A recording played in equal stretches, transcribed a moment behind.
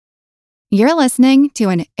You're listening to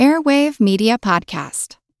an Airwave Media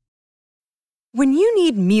Podcast. When you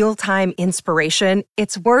need mealtime inspiration,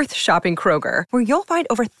 it's worth shopping Kroger, where you'll find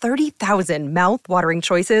over 30,000 mouth-watering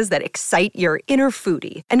choices that excite your inner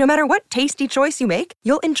foodie. And no matter what tasty choice you make,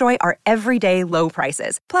 you'll enjoy our everyday low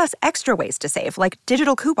prices, plus extra ways to save, like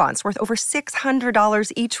digital coupons worth over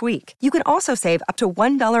 $600 each week. You can also save up to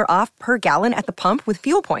 $1 off per gallon at the pump with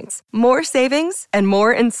fuel points. More savings and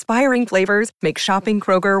more inspiring flavors make shopping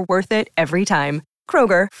Kroger worth it every time.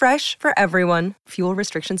 Kroger, fresh for everyone. Fuel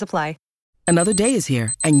restrictions apply. Another day is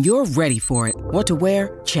here, and you're ready for it. What to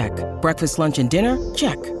wear? Check. Breakfast, lunch, and dinner?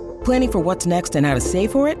 Check. Planning for what's next and how to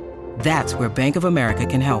save for it? That's where Bank of America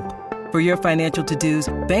can help. For your financial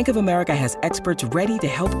to-dos, Bank of America has experts ready to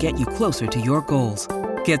help get you closer to your goals.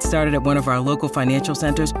 Get started at one of our local financial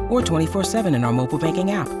centers or 24/7 in our mobile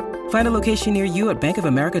banking app. Find a location near you at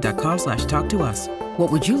bankofamerica.com/talktous.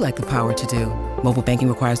 What would you like the power to do? Mobile banking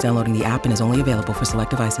requires downloading the app and is only available for select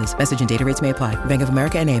devices. Message and data rates may apply. Bank of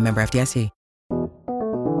America N.A., member FDIC.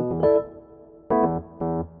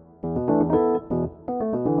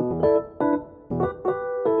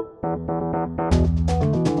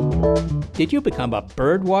 Did you become a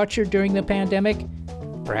bird watcher during the pandemic?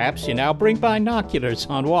 Perhaps you now bring binoculars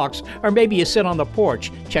on walks, or maybe you sit on the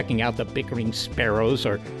porch checking out the bickering sparrows,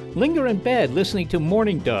 or linger in bed listening to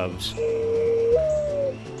mourning doves.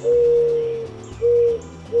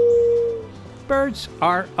 Birds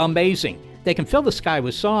are amazing. They can fill the sky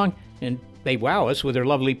with song, and they wow us with their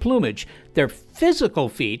lovely plumage. Their physical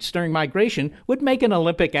feats during migration would make an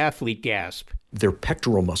Olympic athlete gasp. Their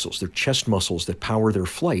pectoral muscles, their chest muscles that power their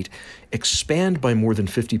flight, expand by more than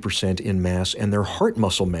 50% in mass, and their heart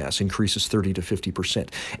muscle mass increases 30 to 50%.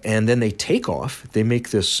 And then they take off. They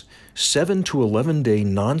make this 7 to 11 day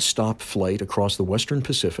nonstop flight across the Western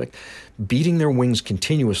Pacific, beating their wings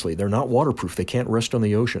continuously. They're not waterproof. They can't rest on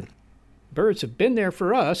the ocean. Birds have been there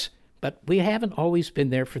for us, but we haven't always been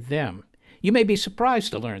there for them. You may be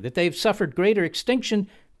surprised to learn that they've suffered greater extinction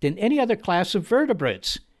than any other class of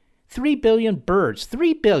vertebrates. 3 billion birds,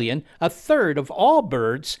 3 billion, a third of all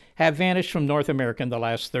birds, have vanished from North America in the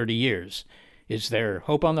last 30 years. Is there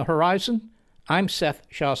hope on the horizon? I'm Seth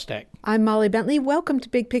Shostak. I'm Molly Bentley. Welcome to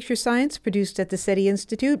Big Picture Science, produced at the SETI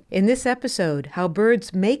Institute. In this episode, how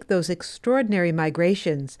birds make those extraordinary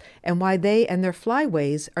migrations and why they and their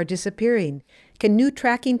flyways are disappearing. Can new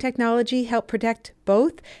tracking technology help protect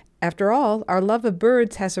both? After all, our love of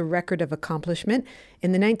birds has a record of accomplishment.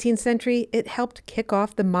 In the 19th century, it helped kick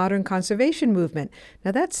off the modern conservation movement.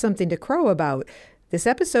 Now that's something to crow about. This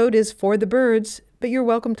episode is for the birds, but you're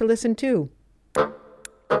welcome to listen too.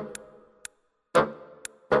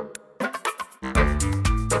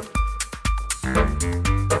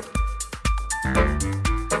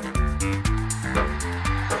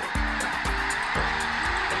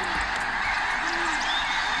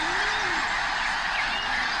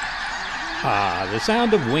 The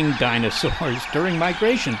sound of winged dinosaurs during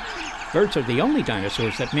migration. Birds are the only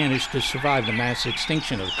dinosaurs that managed to survive the mass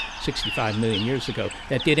extinction of 65 million years ago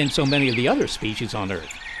that did in so many of the other species on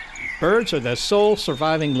Earth. Birds are the sole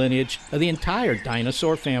surviving lineage of the entire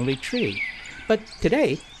dinosaur family tree. But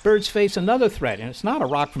today, birds face another threat, and it's not a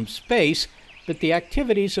rock from space, but the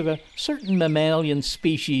activities of a certain mammalian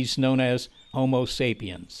species known as Homo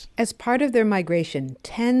sapiens. As part of their migration,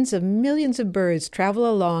 tens of millions of birds travel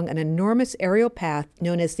along an enormous aerial path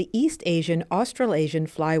known as the East Asian-Australasian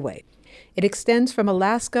Flyway. It extends from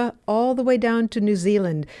Alaska all the way down to New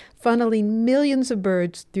Zealand, funneling millions of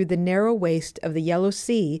birds through the narrow waist of the Yellow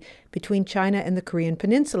Sea between China and the Korean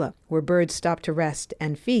Peninsula, where birds stop to rest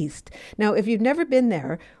and feast. Now, if you've never been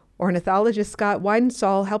there, ornithologist Scott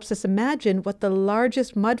Weidensaul helps us imagine what the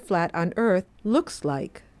largest mudflat on Earth looks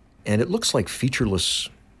like. And it looks like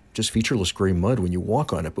featureless gray mud when you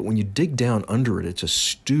walk on it. But when you dig down under it, it's a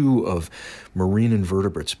stew of marine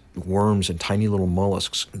invertebrates, worms and tiny little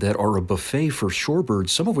mollusks that are a buffet for shorebirds,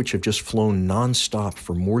 some of which have just flown nonstop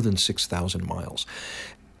for more than 6,000 miles.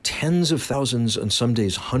 Tens of thousands, and some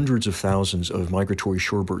days hundreds of thousands of migratory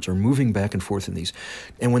shorebirds are moving back and forth in these.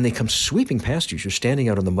 And when they come sweeping past you, you're standing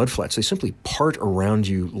out on the mudflats, they simply part around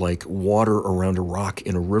you like water around a rock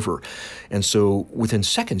in a river. And so within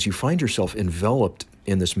seconds, you find yourself enveloped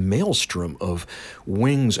in this maelstrom of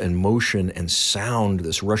wings and motion and sound,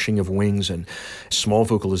 this rushing of wings and small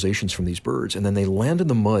vocalizations from these birds. And then they land in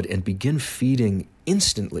the mud and begin feeding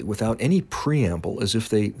instantly without any preamble, as if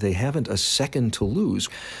they haven't a second to lose.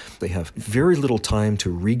 They have very little time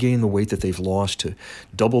to regain the weight that they've lost, to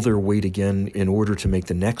double their weight again in order to make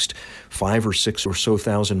the next 5 or 6 or so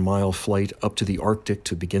thousand mile flight up to the Arctic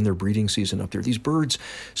to begin their breeding season up there. These birds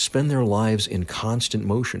spend their lives in constant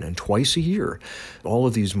motion, and twice a year, all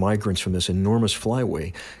of these migrants from this enormous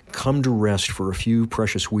flyway come to rest for a few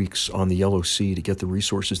precious weeks on the Yellow Sea to get the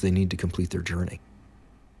resources they need to complete their journey.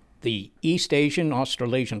 The East Asian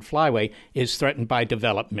Australasian flyway is threatened by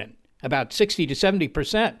development. About 60 to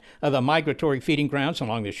 70% of the migratory feeding grounds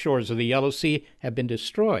along the shores of the Yellow Sea have been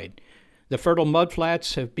destroyed. The fertile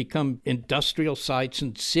mudflats have become industrial sites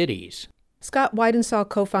and cities. Scott Weidensaw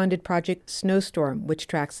co-founded Project Snowstorm, which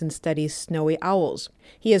tracks and studies snowy owls.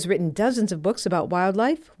 He has written dozens of books about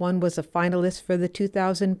wildlife. One was a finalist for the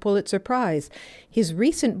 2000 Pulitzer Prize. His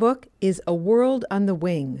recent book is A World on the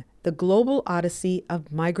Wing, The Global Odyssey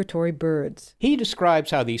of Migratory Birds. He describes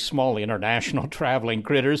how these small international traveling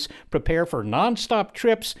critters prepare for nonstop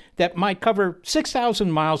trips that might cover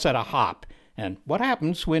 6,000 miles at a hop, and what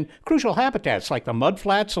happens when crucial habitats like the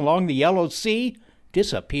mudflats along the Yellow Sea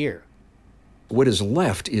disappear. What is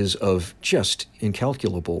left is of just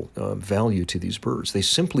incalculable value to these birds. They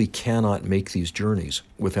simply cannot make these journeys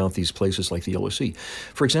without these places like the Yellow Sea.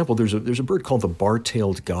 For example, there's a bird called the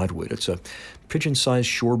bar-tailed godwit. It's a pigeon-sized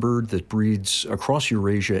shorebird that breeds across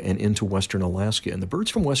Eurasia and into western Alaska. And the birds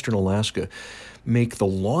from western Alaska make the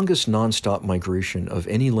longest nonstop migration of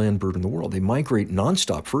any land bird in the world. They migrate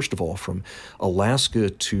nonstop, first of all, from Alaska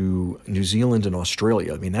to New Zealand and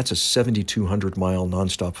Australia. I mean, that's a 7,200-mile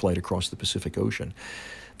nonstop flight across the Pacific Ocean.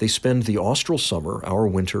 They spend the austral summer, our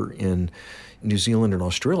winter, in New Zealand and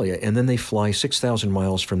Australia, and then they fly 6,000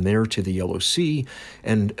 miles from there to the Yellow Sea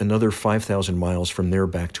and another 5,000 miles from there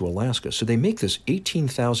back to Alaska. So they make this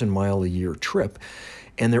 18,000-mile-a-year trip.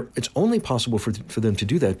 And it's only possible for them to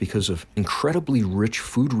do that because of incredibly rich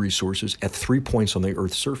food resources at 3 points on the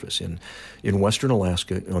Earth's surface, in western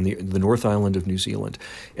Alaska, on the North Island of New Zealand,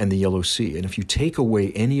 and the Yellow Sea. And if you take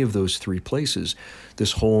away any of those 3 places,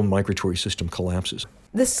 this whole migratory system collapses.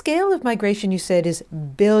 The scale of migration, you said, is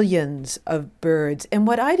billions of birds. And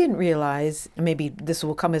what I didn't realize, and maybe this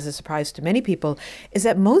will come as a surprise to many people, is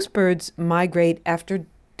that most birds migrate after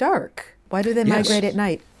dark. Why do they migrate at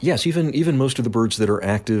night? Yes, even most of the birds that are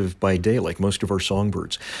active by day, like most of our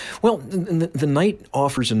songbirds. Well, the night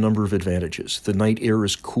offers a number of advantages. The night air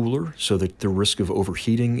is cooler, so that the risk of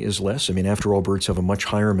overheating is less. I mean, after all, birds have a much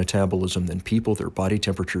higher metabolism than people. Their body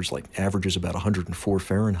temperatures averages about 104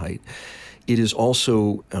 Fahrenheit. It is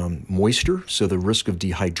also moister, so the risk of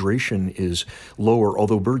dehydration is lower,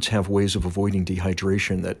 although birds have ways of avoiding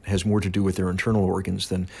dehydration that has more to do with their internal organs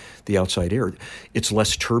than the outside air. It's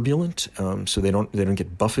less turbulent, so they don't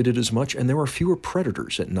get buffeted as much, and there are fewer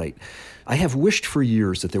predators at night. I have wished for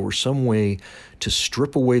years that there were some way to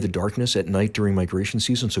strip away the darkness at night during migration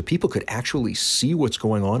season so people could actually see what's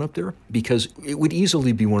going on up there, because it would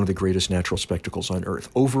easily be one of the greatest natural spectacles on Earth.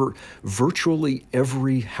 Over virtually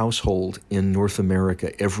every household in North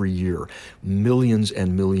America every year, millions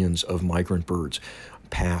and millions of migrant birds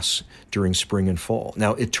pass during spring and fall.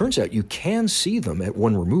 Now, it turns out you can see them, at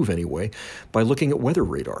one remove anyway, by looking at weather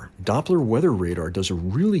radar. Doppler weather radar does a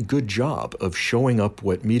really good job of showing up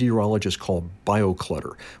what meteorologists call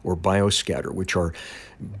bioclutter or bioscatter, which are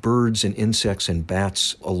birds and insects and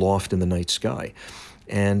bats aloft in the night sky.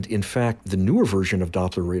 And in fact, the newer version of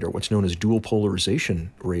Doppler radar, what's known as dual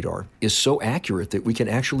polarization radar, is so accurate that we can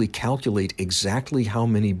actually calculate exactly how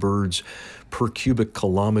many birds per cubic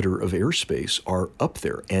kilometer of airspace are up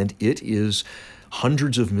there. And it is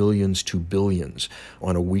hundreds of millions to billions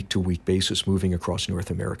on a week-to-week basis moving across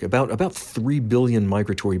North America. About 3 billion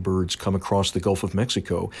migratory birds come across the Gulf of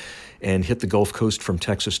Mexico and hit the Gulf Coast from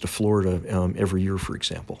Texas to Florida every year, for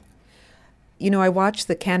example. You know, I watch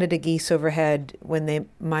the Canada geese overhead when they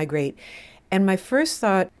migrate, and my first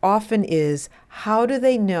thought often is, how do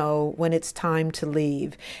they know when it's time to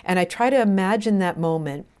leave? And I try to imagine that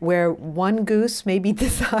moment where one goose maybe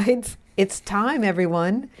decides, it's time,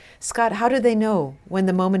 everyone. Scott, how do they know when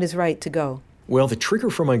the moment is right to go? Well, the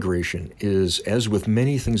trigger for migration is, as with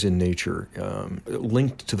many things in nature,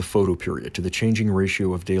 linked to the photoperiod, to the changing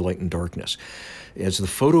ratio of daylight and darkness. As the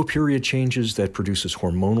photoperiod changes, that produces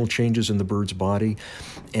hormonal changes in the bird's body.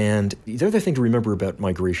 And the other thing to remember about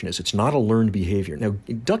migration is it's not a learned behavior. Now,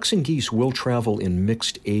 ducks and geese will travel in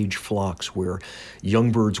mixed age flocks where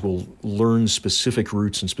young birds will learn specific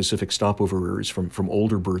routes and specific stopover areas from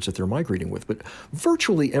older birds that they're migrating with. But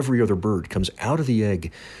virtually every other bird comes out of the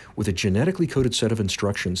egg with a genetically coded set of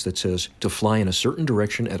instructions that says to fly in a certain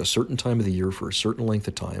direction at a certain time of the year for a certain length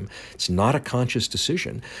of time. It's not a conscious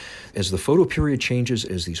decision. As the photoperiod changes,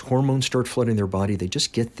 as these hormones start flooding their body, they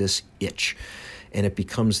just get this itch, and it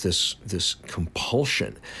becomes this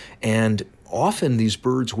compulsion. And often these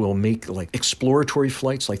birds will make like exploratory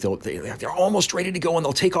flights, like they're almost ready to go and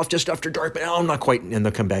they'll take off just after dark, but I'm not quite, and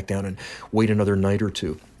they'll come back down and wait another night or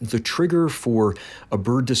two. The trigger for a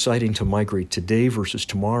bird deciding to migrate today versus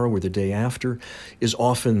tomorrow or the day after is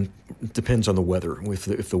often depends on the weather.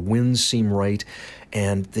 If the winds seem right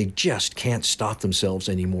and they just can't stop themselves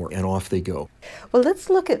anymore, and off they go. Well, let's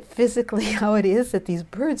look at physically how it is that these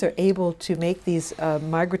birds are able to make these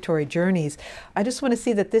migratory journeys. I just want to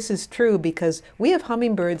see that this is true because we have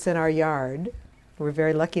hummingbirds in our yard. We're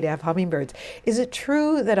very lucky to have hummingbirds. Is it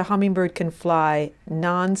true that a hummingbird can fly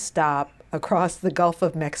nonstop across the Gulf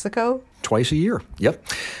of Mexico? Twice a year, yep.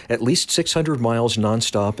 At least 600 miles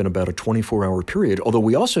nonstop in about a 24-hour period. Although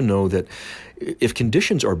we also know that if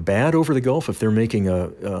conditions are bad over the Gulf, if they're making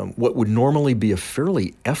what would normally be a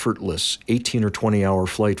fairly effortless 18 or 20-hour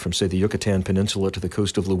flight from, say, the Yucatan Peninsula to the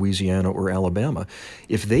coast of Louisiana or Alabama,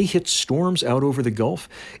 if they hit storms out over the Gulf,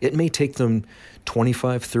 it may take them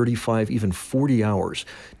 25, 35, even 40 hours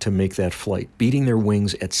to make that flight, beating their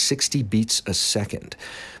wings at 60 beats a second.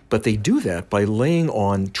 But they do that by laying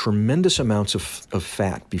on tremendous amounts of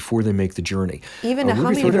fat before they make the journey. Even a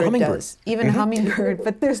hummingbird does. Even a hummingbird,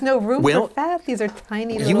 but there's no room for fat. These are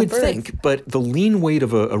tiny little birds. You would think, but the lean weight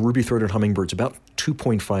of a ruby-throated hummingbird is about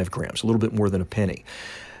 2.5 grams, a little bit more than a penny.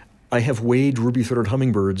 I have weighed ruby-throated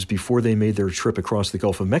hummingbirds before they made their trip across the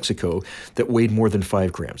Gulf of Mexico that weighed more than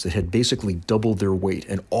 5 grams, that had basically doubled their weight.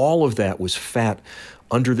 And all of that was fat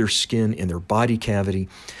under their skin, in their body cavity.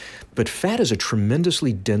 But fat is a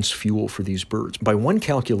tremendously dense fuel for these birds. By one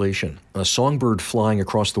calculation, a songbird flying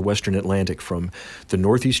across the western Atlantic from the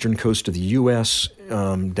northeastern coast of the U.S.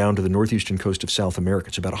 Down to the northeastern coast of South America,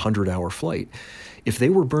 it's about a 100-hour flight. If they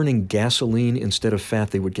were burning gasoline instead of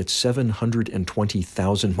fat, they would get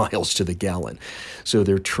 720,000 miles to the gallon. So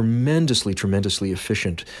they're tremendously, tremendously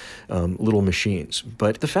efficient little machines.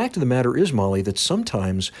 But the fact of the matter is, Molly, that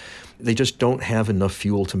sometimes they just don't have enough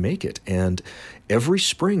fuel to make it. And every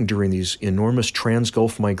spring during these enormous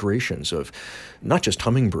trans-Gulf migrations of not just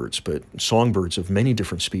hummingbirds, but songbirds of many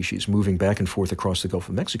different species moving back and forth across the Gulf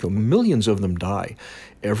of Mexico, millions of them die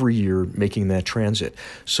every year making that transit.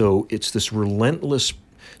 So it's this relentless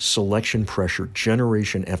selection pressure,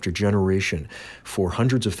 generation after generation, for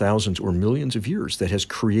hundreds of thousands or millions of years that has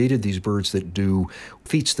created these birds that do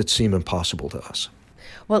feats that seem impossible to us.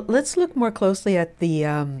 Well, let's look more closely at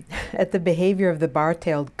the behavior of the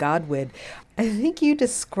bar-tailed godwit. I think you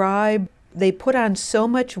describe they put on so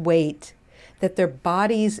much weight that their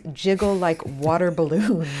bodies jiggle like water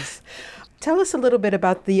balloons. Tell us a little bit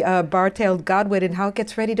about the bar-tailed godwit and how it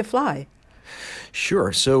gets ready to fly.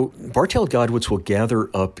 Sure. So bar-tailed godwits will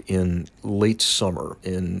gather up in late summer,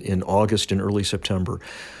 in August and early September,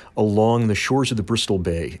 along the shores of the Bristol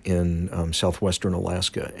Bay in southwestern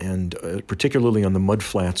Alaska, and particularly on the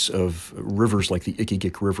mudflats of rivers like the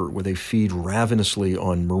Ikigik River, where they feed ravenously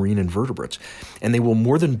on marine invertebrates. And they will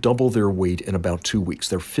more than double their weight in about 2 weeks.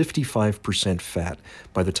 They're 55% fat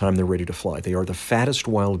by the time they're ready to fly. They are the fattest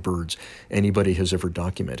wild birds anybody has ever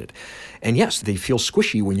documented. And yes, they feel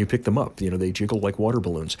squishy when you pick them up. They jiggle like water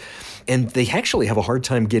balloons. And they actually have a hard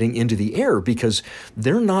time getting into the air because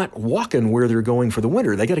they're not walking where they're going for the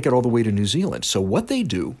winter. They got to get all the way to New Zealand. So what they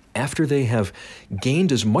do, after they have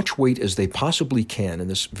gained as much weight as they possibly can in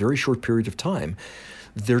this very short period of time,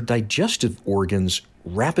 their digestive organs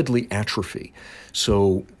rapidly atrophy.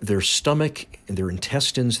 So their stomach, their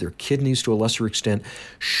intestines, their kidneys to a lesser extent,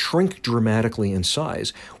 shrink dramatically in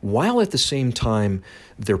size, while at the same time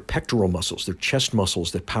their pectoral muscles, their chest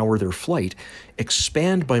muscles that power their flight,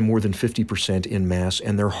 expand by more than 50% in mass,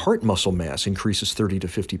 and their heart muscle mass increases 30 to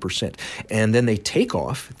 50%. And then they take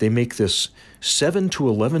off. They make this 7 to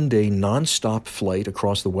 11 day nonstop flight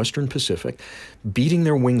across the Western Pacific, beating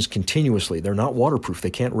their wings continuously. They're not waterproof. They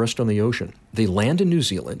can't rest on the ocean. They land in New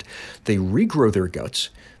Zealand. They regrow their guts.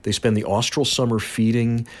 They spend the austral summer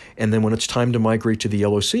feeding, and then when it's time to migrate to the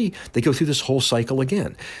Yellow Sea, they go through this whole cycle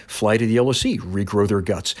again. Fly to the Yellow Sea, regrow their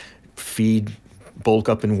guts, feed, bulk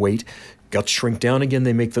up in weight, guts shrink down again,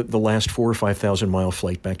 they make the last 4,000 or 5,000 mile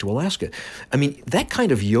flight back to Alaska. I mean, that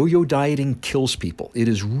kind of yo-yo dieting kills people. It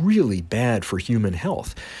is really bad for human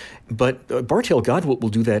health. But bar-tailed godwit will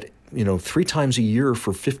do that 3 times a year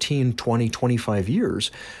for 15, 20, 25 years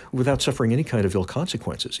without suffering any kind of ill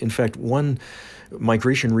consequences. In fact, one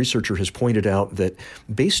migration researcher has pointed out that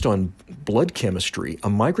based on blood chemistry, a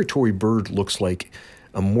migratory bird looks like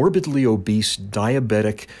a morbidly obese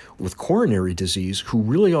diabetic with coronary disease who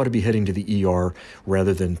really ought to be heading to the ER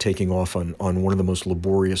rather than taking off on one of the most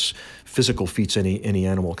laborious physical feats any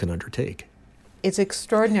animal can undertake. It's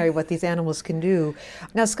extraordinary what these animals can do.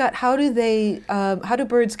 Now, Scott, how do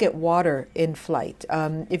birds get water in flight?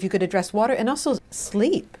 If you could address water and also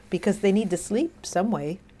sleep, because they need to sleep some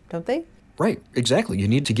way, don't they? Right, exactly. You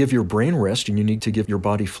need to give your brain rest and you need to give your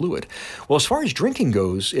body fluid. Well, as far as drinking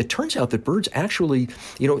goes, it turns out that birds actually,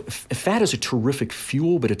 fat is a terrific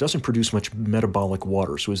fuel, but it doesn't produce much metabolic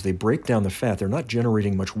water. So as they break down the fat, they're not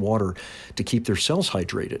generating much water to keep their cells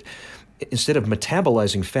hydrated. Instead of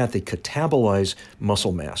metabolizing fat, they catabolize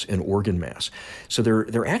muscle mass and organ mass. So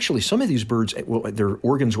they're actually, some of these birds, their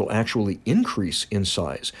organs will actually increase in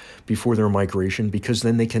size before their migration, because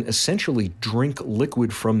then they can essentially drink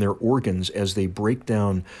liquid from their organs as they break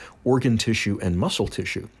down organ tissue and muscle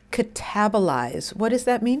tissue. Catabolize. What does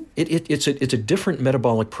that mean? It's a different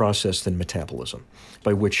metabolic process than metabolism,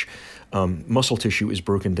 by which muscle tissue is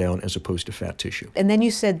broken down as opposed to fat tissue. And then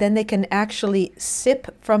you said then they can actually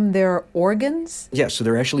sip from their organs? Yes, so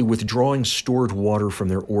they're actually withdrawing stored water from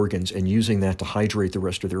their organs and using that to hydrate the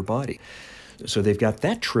rest of their body. So they've got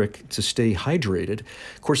that trick to stay hydrated.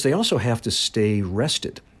 Of course, they also have to stay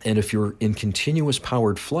rested. And if you're in continuous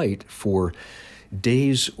powered flight for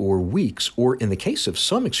days or weeks, or in the case of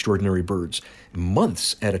some extraordinary birds,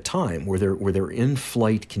 months at a time, where they're in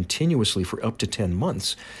flight continuously for up to 10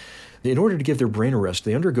 months, in order to give their brain a rest,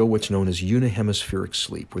 they undergo what's known as unihemispheric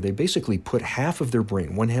sleep, where they basically put half of their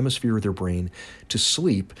brain, one hemisphere of their brain, to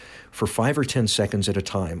sleep for 5 or 10 seconds at a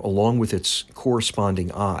time, along with its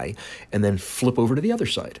corresponding eye, and then flip over to the other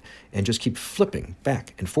side, and just keep flipping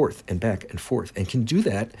back and forth, and can do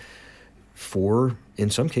that for, in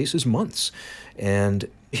some cases, months. And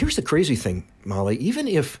here's the crazy thing, Molly, even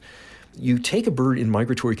if you take a bird in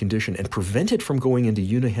migratory condition and prevent it from going into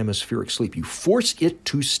unihemispheric sleep, you force it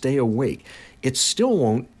to stay awake, it still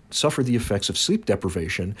won't suffer the effects of sleep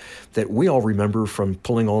deprivation that we all remember from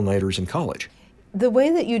pulling all-nighters in college. The way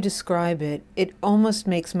that you describe it, it almost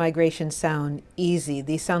makes migration sound easy.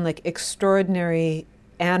 These sound like extraordinary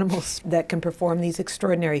animals that can perform these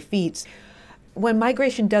extraordinary feats. When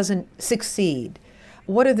migration doesn't succeed,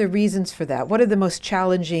 what are the reasons for that? What are the most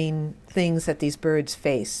challenging things that these birds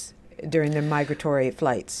face during their migratory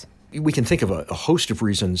flights? We can think of a host of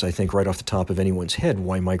reasons, I think, right off the top of anyone's head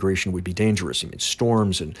why migration would be dangerous. I mean,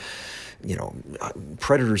 storms and,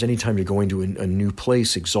 predators anytime you're going to a new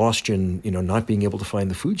place, exhaustion, not being able to find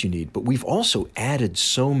the food you need. But we've also added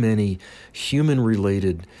so many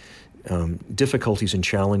human-related difficulties and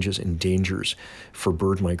challenges and dangers for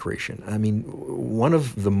bird migration. I mean, one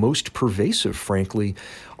of the most pervasive, frankly,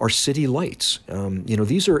 are city lights.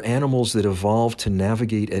 These are animals that evolved to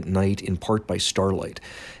navigate at night in part by starlight.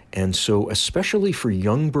 And so especially for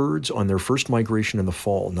young birds on their first migration in the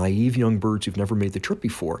fall, naive young birds who've never made the trip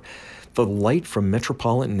before, the light from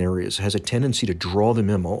metropolitan areas has a tendency to draw them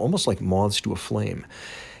in, almost like moths to a flame.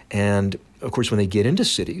 And of course, when they get into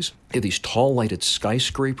cities, they have these tall lighted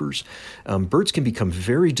skyscrapers. Birds can become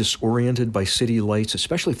very disoriented by city lights,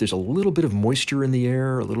 especially if there's a little bit of moisture in the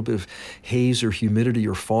air, a little bit of haze or humidity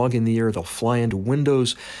or fog in the air. They'll fly into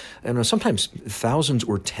windows. And sometimes thousands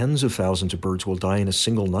or tens of thousands of birds will die in a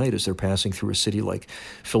single night as they're passing through a city like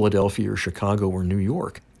Philadelphia or Chicago or New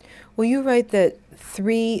York. Well, you write that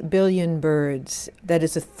 3 billion birds, that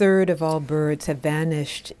is a third of all birds, have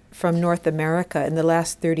vanished from North America in the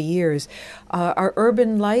last 30 years. Are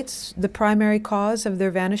urban lights the primary cause of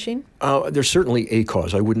their vanishing? They're certainly a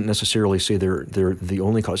cause. I wouldn't necessarily say they're the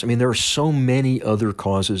only cause. I mean, there are so many other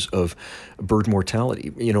causes of bird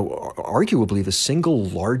mortality. Arguably the single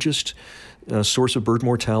largest source of bird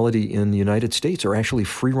mortality in the United States are actually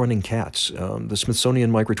free-running cats. The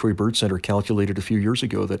Smithsonian Migratory Bird Center calculated a few years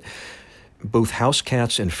ago that both house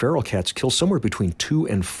cats and feral cats kill somewhere between 2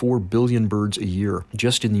 and 4 billion birds a year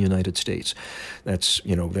just in the United States. That's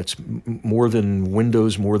more than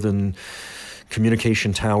windows, more than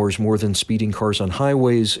communication towers, more than speeding cars on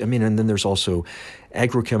highways. I mean, and then there's also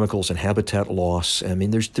agrochemicals and habitat loss. I mean,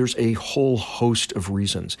 there's a whole host of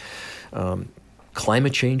reasons.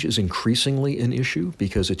 Climate change is increasingly an issue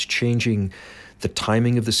because it's changing the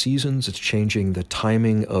timing of the seasons. It's changing the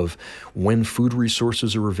timing of when food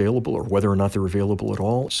resources are available or whether or not they're available at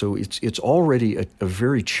all. So it's already a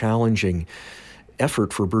very challenging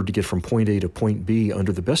effort for a bird to get from point A to point B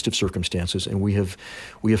under the best of circumstances, and we have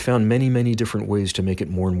found many, many different ways to make it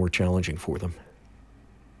more and more challenging for them.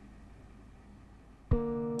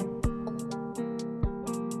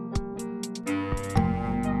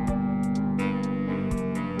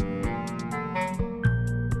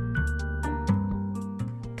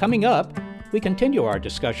 Coming up, we continue our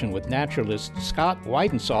discussion with naturalist Scott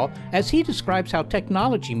Weidensaul as he describes how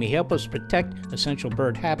technology may help us protect essential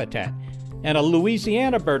bird habitat. and a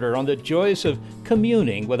Louisiana birder on the joys of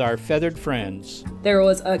communing with our feathered friends. There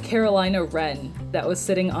was a Carolina wren that was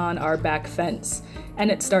sitting on our back fence, and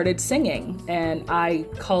it started singing, and I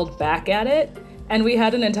called back at it, and we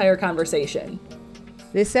had an entire conversation.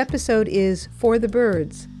 This episode is For the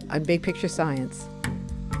Birds on Big Picture Science.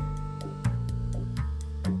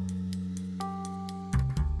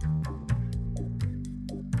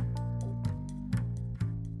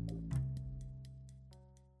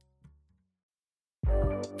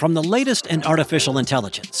 From the latest in artificial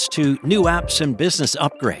intelligence to new apps and business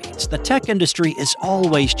upgrades, the tech industry is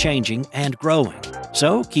always changing and growing.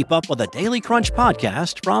 So keep up with the Daily Crunch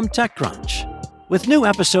podcast from TechCrunch. With new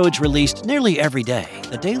episodes released nearly every day,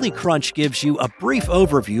 the Daily Crunch gives you a brief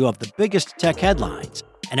overview of the biggest tech headlines,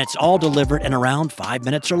 and it's all delivered in around 5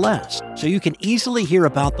 minutes or less, so you can easily hear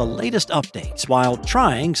about the latest updates while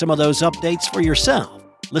trying some of those updates for yourself.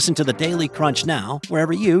 Listen to the Daily Crunch now,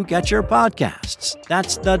 wherever you get your podcasts.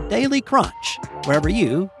 That's the Daily Crunch, wherever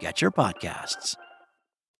you get your podcasts.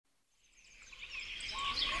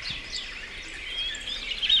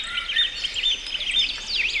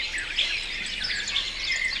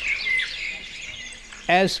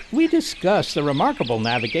 As we discuss the remarkable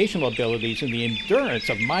navigational abilities and the endurance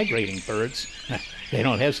of migrating birds, they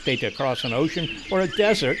don't hesitate to cross an ocean or a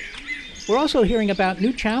desert. We're also hearing about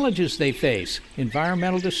new challenges they face,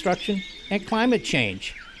 environmental destruction and climate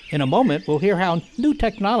change. In a moment, we'll hear how new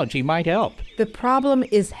technology might help. The problem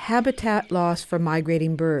is habitat loss for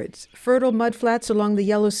migrating birds. Fertile mudflats along the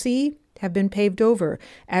Yellow Sea have been paved over.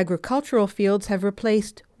 Agricultural fields have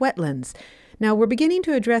replaced wetlands. Now, we're beginning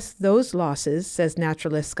to address those losses, says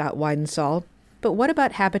naturalist Scott Weidensaul. But what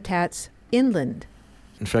about habitats inland?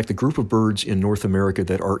 In fact, the group of birds in North America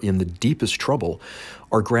that are in the deepest trouble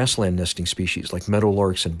are grassland nesting species like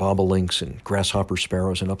meadowlarks and bobolinks and grasshopper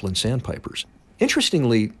sparrows and upland sandpipers.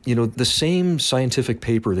 Interestingly, the same scientific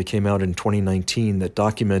paper that came out in 2019 that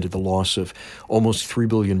documented the loss of almost 3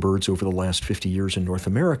 billion birds over the last 50 years in North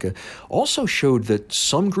America also showed that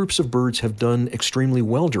some groups of birds have done extremely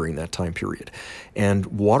well during that time period. And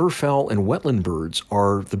waterfowl and wetland birds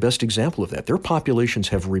are the best example of that. Their populations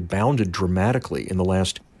have rebounded dramatically in the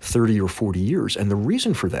last 30 or 40 years. And the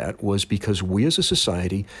reason for that was because we as a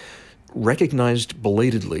society recognized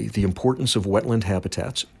belatedly the importance of wetland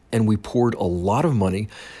habitats, and we poured a lot of money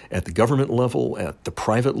at the government level, at the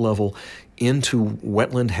private level, into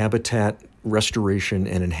wetland habitat restoration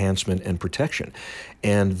and enhancement and protection.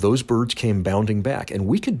 And those birds came bounding back. And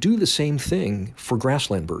we could do the same thing for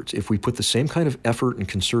grassland birds. If we put the same kind of effort and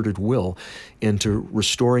concerted will into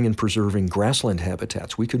restoring and preserving grassland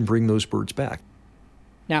habitats, we can bring those birds back.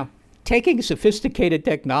 Now, taking sophisticated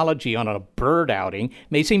technology on a bird outing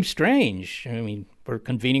may seem strange. We're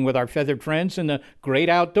convening with our feathered friends in the great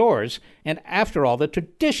outdoors, and after all, the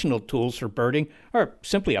traditional tools for birding are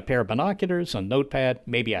simply a pair of binoculars, a notepad,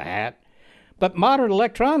 maybe a hat. But modern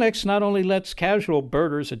electronics not only lets casual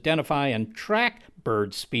birders identify and track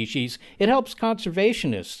bird species, it helps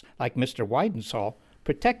conservationists like Mr. Weidensaul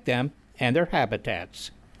protect them and their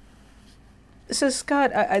habitats. So,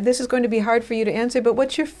 Scott, this is going to be hard for you to answer, but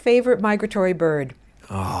what's your favorite migratory bird?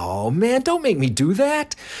 Oh, man, don't make me do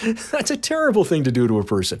that. That's a terrible thing to do to a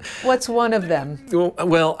person. What's one of them?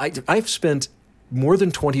 Well, I've spent more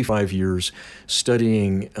than 25 years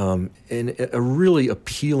studying a really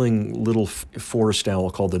appealing little forest owl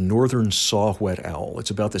called the northern saw-whet owl.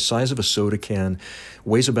 It's about the size of a soda can,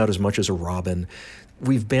 weighs about as much as a robin.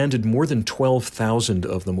 We've banded more than 12,000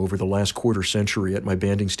 of them over the last quarter century at my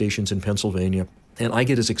banding stations in Pennsylvania. And I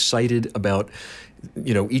get as excited about,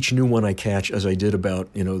 each new one I catch as I did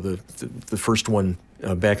about, the first one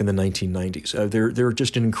back in the 1990s. They're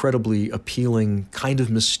just an incredibly appealing, kind of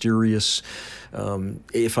mysterious,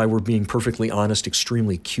 if I were being perfectly honest,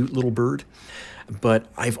 extremely cute little bird. But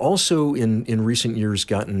I've also, in recent years,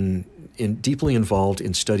 gotten deeply involved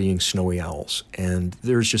in studying snowy owls. And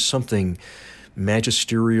there's just something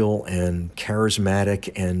magisterial and charismatic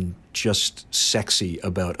and just sexy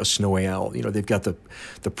about a snowy owl. They've got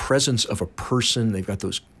the presence of a person. They've got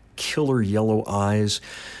those killer yellow eyes,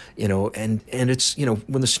 and it's,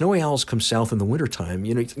 when the snowy owls come south in the wintertime,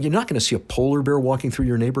 you're not going to see a polar bear walking through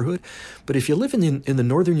your neighborhood. But if you live in the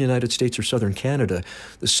northern United States or southern Canada,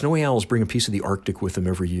 the snowy owls bring a piece of the Arctic with them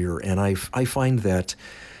every year. And I find that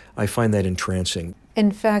entrancing.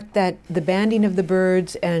 In fact, that the banding of the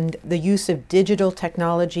birds and the use of digital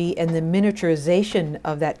technology and the miniaturization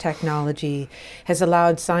of that technology has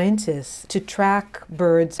allowed scientists to track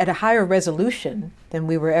birds at a higher resolution than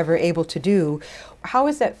we were ever able to do. How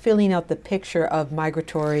is that filling out the picture of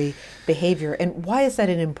migratory behavior, and why is that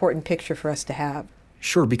an important picture for us to have?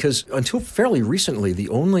 Sure, because until fairly recently, the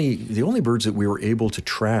only birds that we were able to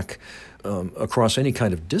track across any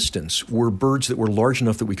kind of distance were birds that were large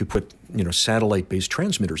enough that we could put, satellite-based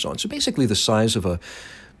transmitters on. So basically the size of a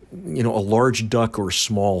large duck or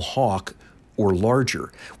small hawk or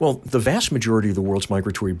larger. Well, the vast majority of the world's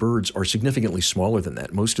migratory birds are significantly smaller than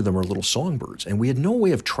that. Most of them are little songbirds, and we had no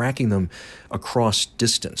way of tracking them across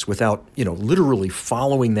distance without, literally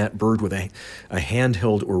following that bird with a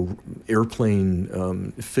handheld or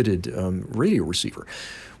airplane fitted radio receiver.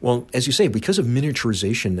 Well, as you say, because of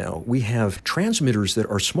miniaturization now, we have transmitters that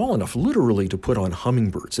are small enough literally to put on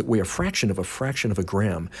hummingbirds that weigh a fraction of a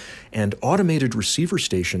gram, and automated receiver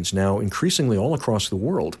stations now increasingly all across the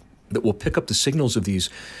world that will pick up the signals of these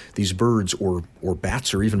birds or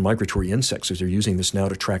bats or even migratory insects, as they're using this now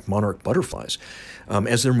to track monarch butterflies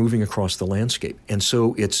as they're moving across the landscape. And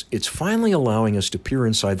so it's finally allowing us to peer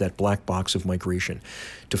inside that black box of migration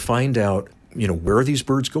to find out, where are these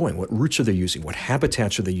birds going? What routes are they using? What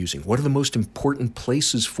habitats are they using? What are the most important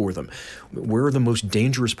places for them? Where are the most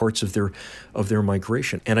dangerous parts of their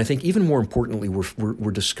migration? And I think even more importantly,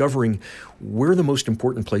 we're discovering where the most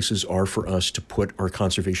important places are for us to put our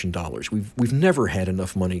conservation dollars. We've never had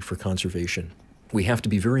enough money for conservation. We have to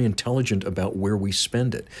be very intelligent about where we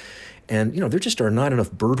spend it. And, there just are not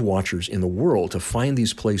enough bird watchers in the world to find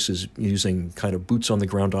these places using kind of boots on the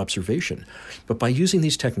ground observation. But by using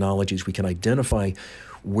these technologies, we can identify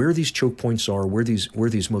where these choke points are, where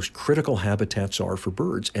these most critical habitats are for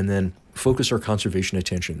birds, and then focus our conservation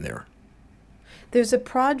attention there. There's a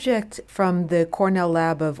project from the Cornell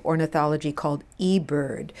Lab of Ornithology called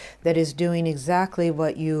eBird that is doing exactly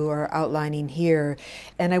what you are outlining here.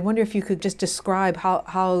 And I wonder if you could just describe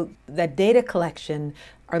how that data collection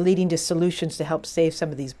are leading to solutions to help save some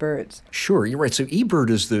of these birds. Sure, you're right. So eBird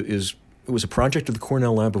it was a project of the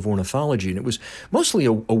Cornell Lab of Ornithology, and it was mostly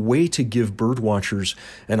a way to give bird watchers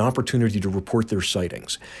an opportunity to report their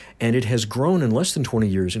sightings. And it has grown in less than 20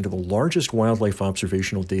 years into the largest wildlife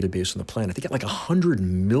observational database on the planet. They get like 100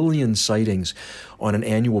 million sightings on an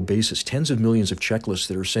annual basis, tens of millions of checklists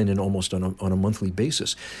that are sent in almost on a monthly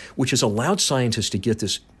basis, which has allowed scientists to get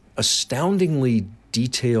this astoundingly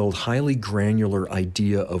detailed, highly granular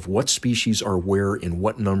idea of what species are where in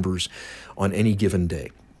what numbers on any given day.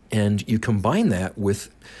 And you combine that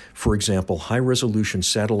with, for example, high-resolution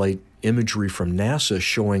satellite imagery from NASA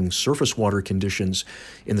showing surface water conditions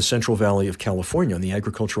in the Central Valley of California, on the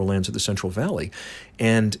agricultural lands of the Central Valley.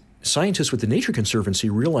 And scientists with the Nature Conservancy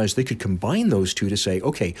realized they could combine those two to say,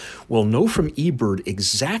 okay, we'll know from eBird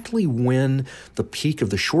exactly when the peak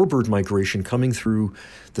of the shorebird migration coming through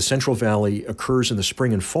the Central Valley occurs in the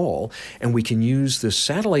spring and fall, and we can use the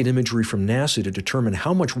satellite imagery from NASA to determine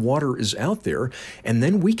how much water is out there, and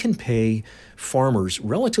then we can pay farmers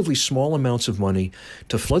relatively small amounts of money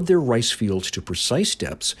to flood their rice fields to precise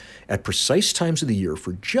depths at precise times of the year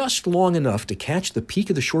for just long enough to catch the peak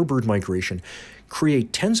of the shorebird migration,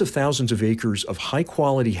 create tens of thousands of acres of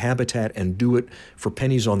high-quality habitat, and do it for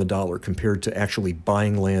pennies on the dollar compared to actually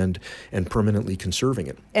buying land and permanently conserving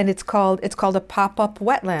it. And it's called a pop-up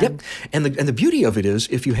wetland. Yep. And the beauty of it is,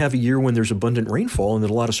 if you have a year when there's abundant rainfall and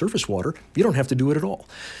there's a lot of surface water, you don't have to do it at all.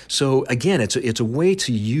 So again, it's a way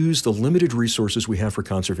to use the limited resources we have for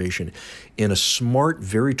conservation in a smart,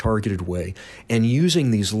 very targeted way, and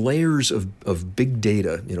using these layers of big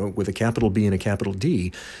data, with a capital B and a capital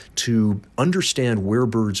D, to understand where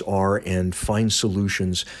birds are and find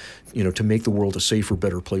solutions, to make the world a safer,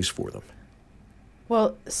 better place for them.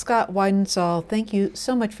 Well, Scott Weidensaul, thank you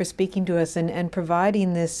so much for speaking to us and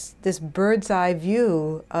providing this bird's eye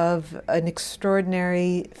view of an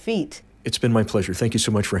extraordinary feat. It's been my pleasure. Thank you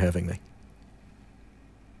so much for having me.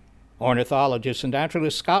 Ornithologist and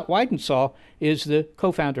naturalist Scott Weidensaul is the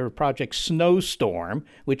co-founder of Project Snowstorm,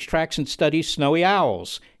 which tracks and studies snowy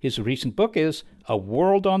owls. His recent book is A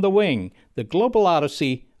World on the Wing, The Global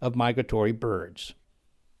Odyssey of Migratory Birds.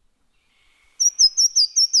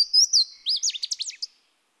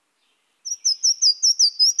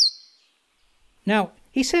 Now,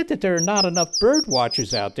 he said that there are not enough bird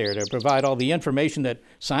watchers out there to provide all the information that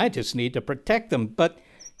scientists need to protect them, but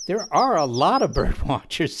there are a lot of bird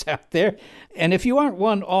watchers out there, and if you aren't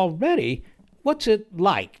one already, what's it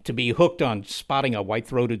like to be hooked on spotting a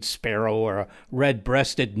white-throated sparrow or a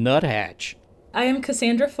red-breasted nuthatch? I am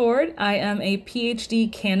Cassandra Ford. I am a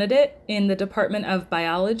PhD candidate in the Department of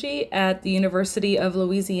Biology at the University of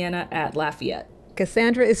Louisiana at Lafayette.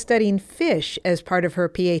 Cassandra is studying fish as part of her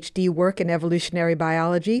PhD work in evolutionary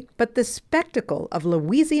biology, but the spectacle of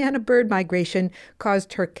Louisiana bird migration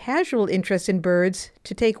caused her casual interest in birds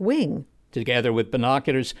to take wing. Together with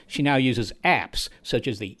binoculars, she now uses apps, such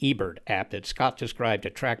as the eBird app that Scott described, to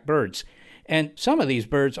track birds. And some of these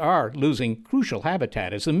birds are losing crucial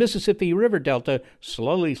habitat as the Mississippi River Delta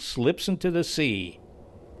slowly slips into the sea.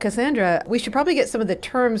 Cassandra, we should probably get some of the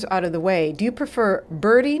terms out of the way. Do you prefer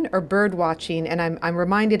birding or bird watching? And I'm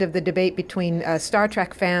reminded of the debate between Star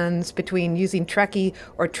Trek fans between using Trekkie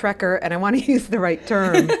or Trekker, and I want to use the right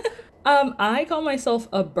term. I call myself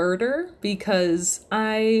a birder because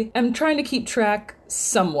I am trying to keep track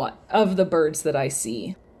somewhat of the birds that I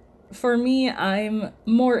see. For me, I'm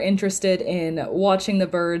more interested in watching the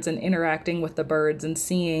birds and interacting with the birds and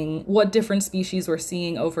seeing what different species we're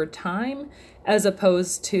seeing over time, as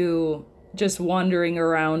opposed to just wandering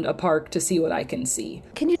around a park to see what I can see.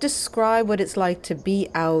 Can you describe what it's like to be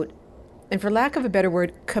out, and for lack of a better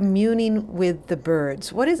word, communing with the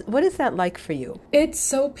birds? What is that like for you? It's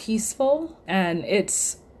so peaceful, and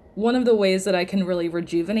it's one of the ways that I can really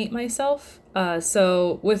rejuvenate myself.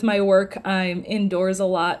 So with my work, I'm indoors a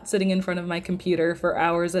lot, sitting in front of my computer for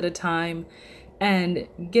hours at a time, and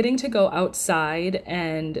getting to go outside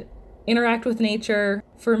and interact with nature,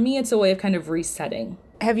 for me, it's a way of kind of resetting.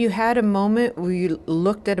 Have you had a moment where you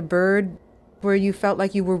looked at a bird where you felt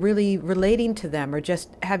like you were really relating to them, or just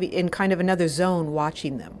in kind of another zone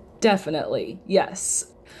watching them? Definitely, yes.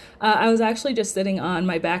 I was actually just sitting on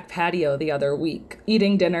my back patio the other week,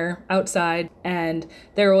 eating dinner outside, and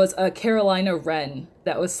there was a Carolina wren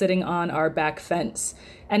that was sitting on our back fence,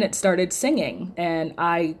 and it started singing, and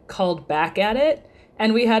I called back at it,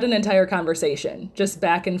 and we had an entire conversation, just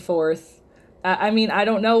back and forth. I mean, I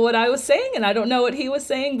don't know what I was saying, and I don't know what he was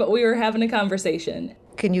saying, but we were having a conversation.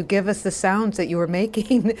 Can you give us the sounds that you were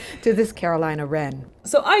making to this Carolina wren?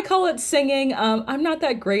 So I call it singing. I'm not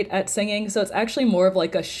that great at singing, so it's actually more of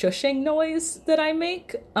like a shushing noise that I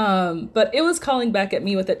make. But it was calling back at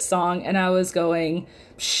me with its song, and I was going,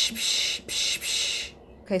 psh, psh, psh, psh.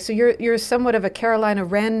 Okay, so you're somewhat of a Carolina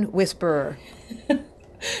wren whisperer.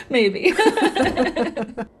 Maybe.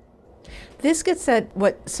 This gets at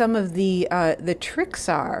what some of the tricks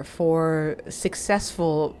are for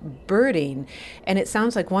successful birding, and it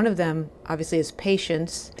sounds like one of them, obviously, is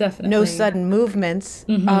patience. Definitely. No sudden movements.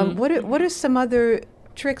 Mm-hmm. What are some other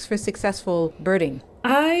tricks for successful birding?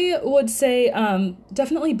 I would say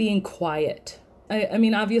definitely being quiet. I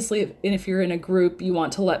mean, obviously, if you're in a group, you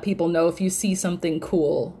want to let people know if you see something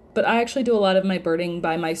cool. But I actually do a lot of my birding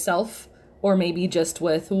by myself, or maybe just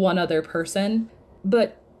with one other person.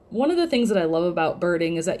 But one of the things that I love about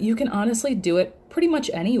birding is that you can honestly do it pretty much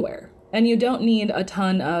anywhere, and you don't need a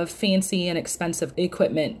ton of fancy and expensive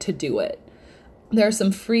equipment to do it. There are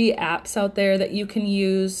some free apps out there that you can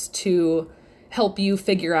use to help you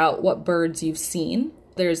figure out what birds you've seen.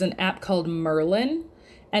 There's an app called Merlin,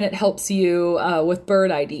 and it helps you with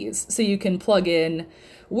bird IDs. So you can plug in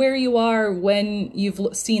where you are when you've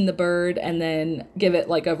seen the bird, and then give it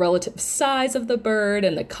like a relative size of the bird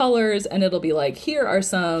and the colors, and it'll be like, here are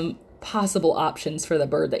some possible options for the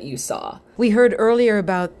bird that you saw. We heard earlier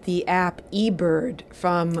about the app eBird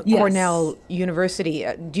from Yes. Cornell University.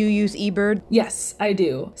 Do you use eBird? Yes, I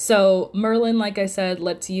do. So Merlin, like I said,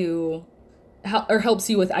 lets you helps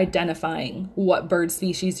you with identifying what bird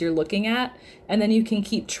species you're looking at, and then you can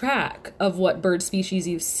keep track of what bird species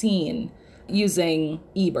you've seen using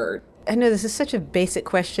eBird. I know this is such a basic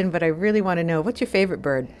question, but I really want to know, what's your favorite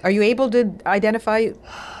bird? Are you able to identify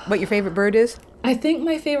what your favorite bird is? I think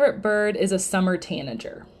my favorite bird is a summer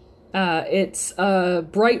tanager. It's a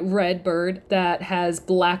bright red bird that has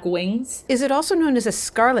black wings. Is it also known as a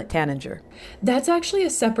scarlet tanager? That's actually a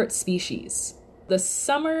separate species. The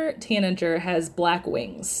summer tanager has black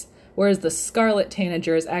wings, whereas the scarlet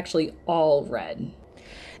tanager is actually all red.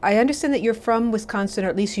 I understand that you're from Wisconsin, or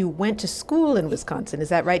at least you went to school in Wisconsin. Is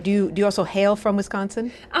that right? Do you also hail from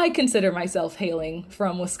Wisconsin? I consider myself hailing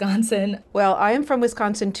from Wisconsin. Well, I am from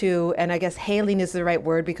Wisconsin too, and I guess hailing is the right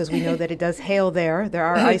word because we know that it does hail there. There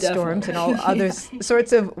are ice storms and all other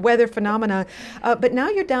sorts of weather phenomena. But now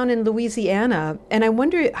you're down in Louisiana, and I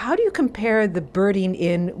wonder, how do you compare the birding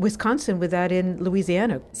in Wisconsin with that in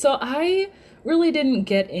Louisiana? So I really didn't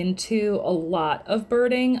get into a lot of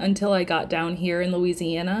birding until I got down here in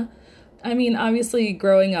Louisiana. I mean, obviously,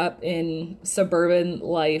 growing up in suburban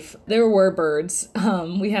life, there were birds.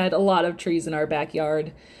 We had a lot of trees in our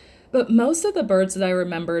backyard. But most of the birds that I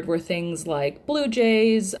remembered were things like blue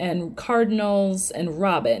jays and cardinals and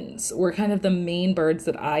robins were kind of the main birds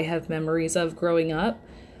that I have memories of growing up.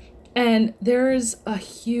 And there's a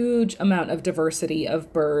huge amount of diversity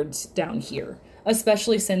of birds down here,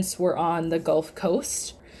 especially since we're on the Gulf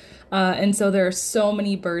Coast. And so there are so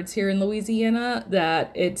many birds here in Louisiana that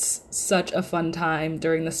it's such a fun time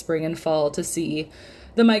during the spring and fall to see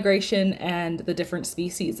the migration and the different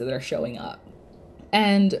species that are showing up.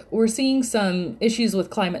 And we're seeing some issues with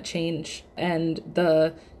climate change and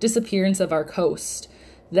the disappearance of our coast,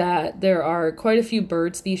 that there are quite a few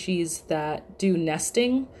bird species that do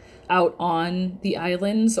nesting out on the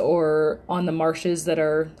islands or on the marshes that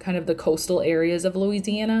are kind of the coastal areas of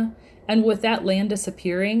Louisiana. And with that land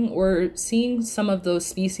disappearing, we're seeing some of those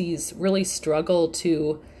species really struggle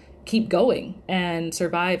to keep going and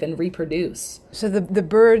survive and reproduce. So the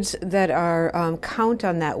birds that are count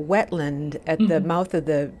on that wetland at the mouth of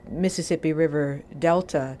the Mississippi River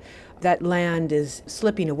Delta, that land is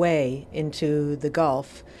slipping away into the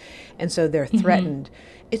Gulf, and so they're threatened.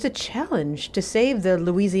 It's a challenge to save the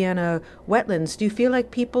Louisiana wetlands. Do you feel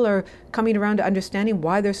like people are coming around to understanding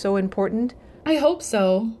why they're so important? I hope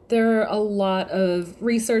so. There are a lot of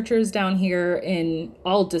researchers down here in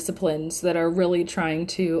all disciplines that are really trying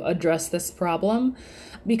to address this problem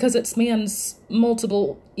because it spans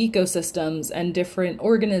multiple ecosystems and different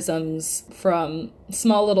organisms, from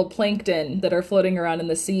small little plankton that are floating around in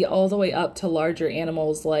the sea all the way up to larger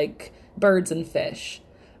animals like birds and fish.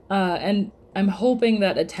 And I'm hoping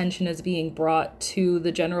that attention is being brought to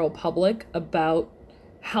the general public about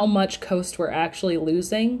how much coast we're actually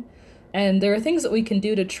losing. And there are things that we can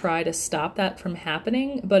do to try to stop that from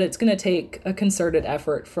happening, but it's going to take a concerted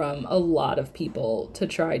effort from a lot of people to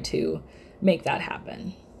try to make that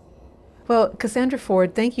happen. Well, Cassandra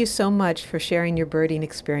Ford, thank you so much for sharing your birding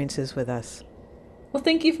experiences with us. Well,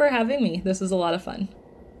 thank you for having me. This was a lot of fun.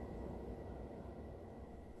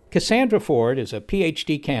 Cassandra Ford is a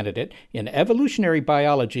PhD candidate in evolutionary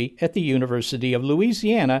biology at the University of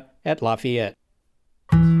Louisiana at Lafayette.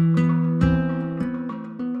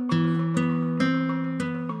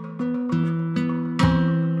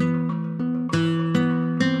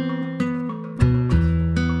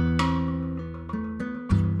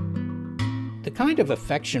 The kind of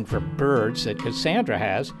affection for birds that Cassandra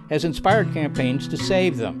has inspired campaigns to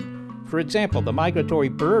save them. For example, the Migratory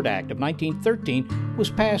Bird Act of 1913 was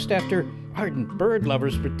passed after ardent bird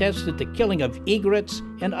lovers protested the killing of egrets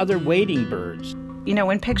and other wading birds. You know,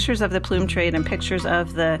 when pictures of the plume trade and pictures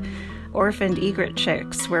of the orphaned egret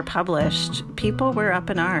chicks were published, people were up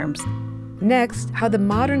in arms. Next, how the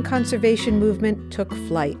modern conservation movement took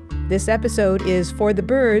flight. This episode is for the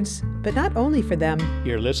birds, but not only for them.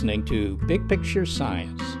 You're listening to Big Picture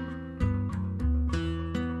Science.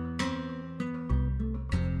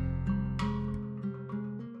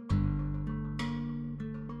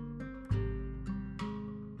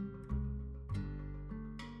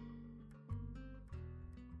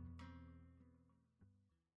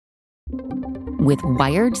 With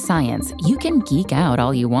Wired Science, you can geek out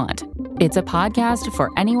all you want. It's a podcast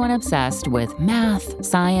for anyone obsessed with math,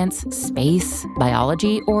 science, space,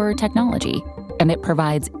 biology, or technology. And it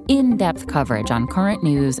provides in-depth coverage on current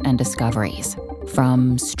news and discoveries.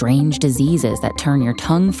 From strange diseases that turn your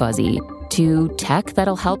tongue fuzzy to tech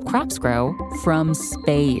that'll help crops grow from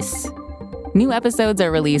space. New episodes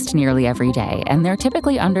are released nearly every day, and they're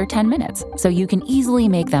typically under 10 minutes, so you can easily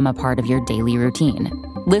make them a part of your daily routine.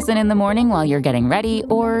 Listen in the morning while you're getting ready,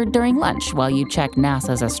 or during lunch while you check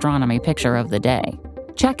NASA's astronomy picture of the day.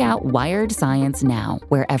 Check out Wired Science now,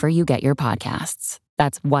 wherever you get your podcasts.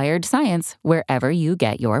 That's Wired Science, wherever you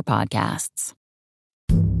get your podcasts.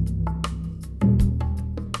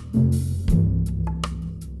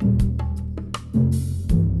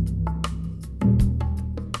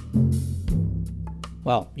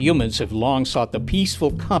 While humans have long sought the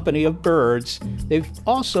peaceful company of birds, they've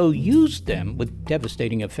also used them with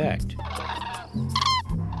devastating effect.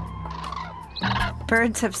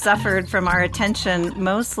 Birds have suffered from our attention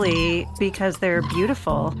mostly because they're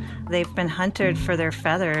beautiful. They've been hunted for their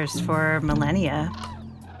feathers for millennia.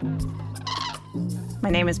 My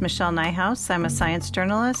name is Michelle Nijhuis. I'm a science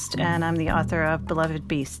journalist, and I'm the author of Beloved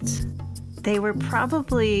Beasts. They were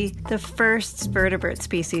probably the first vertebrate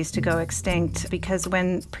species to go extinct because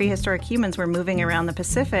when prehistoric humans were moving around the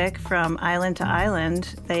Pacific from island to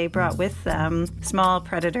island, they brought with them small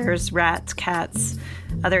predators, rats, cats,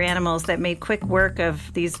 other animals that made quick work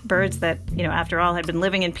of these birds that, after all, had been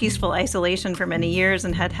living in peaceful isolation for many years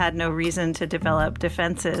and had had no reason to develop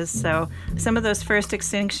defenses. So some of those first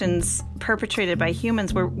extinctions perpetrated by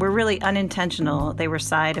humans were really unintentional. They were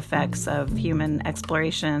side effects of human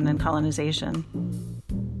exploration and colonization.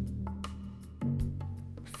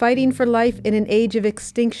 Fighting for Life in an Age of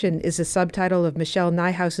Extinction is the subtitle of Michelle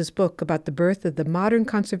Nijhuis's book about the birth of the modern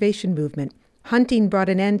conservation movement. Hunting brought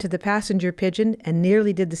an end to the passenger pigeon and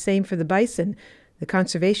nearly did the same for the bison. The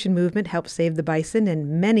conservation movement helped save the bison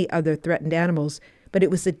and many other threatened animals, but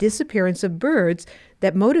it was the disappearance of birds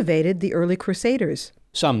that motivated the early crusaders.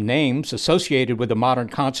 Some names associated with the modern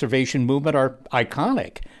conservation movement are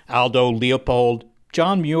iconic: Aldo Leopold,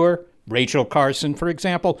 John Muir, Rachel Carson, for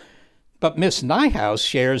example. But Miss Nijhuis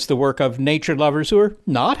shares the work of nature lovers who are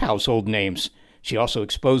not household names. She also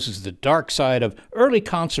exposes the dark side of early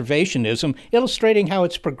conservationism, illustrating how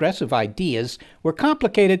its progressive ideas were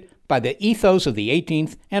complicated by the ethos of the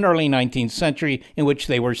 18th and early 19th century in which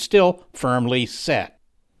they were still firmly set.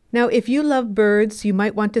 Now, if you love birds, you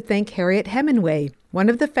might want to thank Harriet Hemingway. One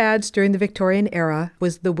of the fads during the Victorian era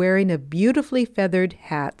was the wearing of beautifully feathered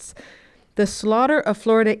hats. The slaughter of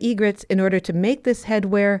Florida egrets in order to make this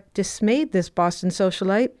headwear dismayed this Boston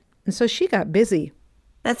socialite, and so she got busy.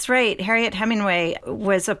 That's right. Harriet Hemingway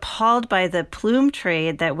was appalled by the plume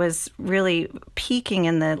trade that was really peaking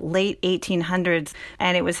in the late 1800s,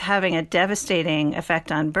 and it was having a devastating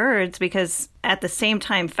effect on birds because at the same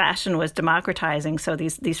time fashion was democratizing. So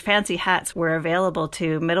these fancy hats were available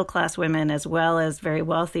to middle-class women as well as very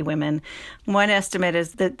wealthy women. One estimate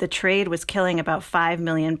is that the trade was killing about 5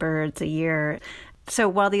 million birds a year. So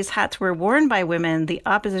while these hats were worn by women, the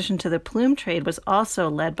opposition to the plume trade was also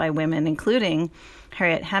led by women, including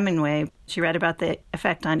Harriet Hemingway. She read about the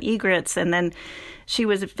effect on egrets, and then she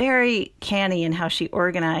was very canny in how she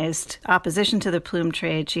organized opposition to the plume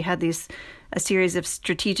trade. She had a series of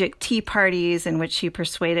strategic tea parties in which she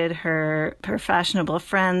persuaded her fashionable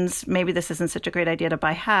friends, maybe this isn't such a great idea to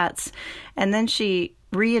buy hats. And then she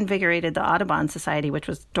reinvigorated the Audubon Society, which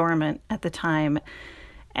was dormant at the time.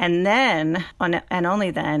 And then, and only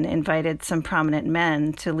then, invited some prominent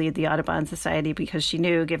men to lead the Audubon Society because she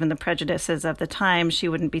knew, given the prejudices of the time, she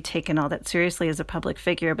wouldn't be taken all that seriously as a public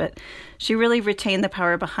figure. But she really retained the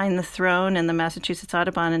power behind the throne in the Massachusetts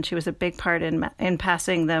Audubon, and she was a big part in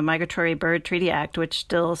passing the Migratory Bird Treaty Act, which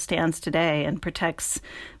still stands today and protects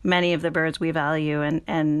many of the birds we value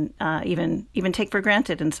and even take for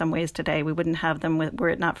granted in some ways today. We wouldn't have them were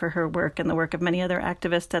it not for her work and the work of many other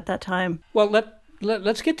activists at that time. Well,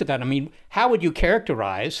 let's get to that. I mean, how would you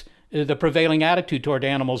characterize the prevailing attitude toward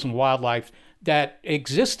animals and wildlife that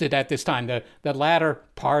existed at this time, the latter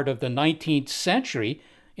part of the 19th century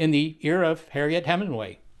in the era of Harriet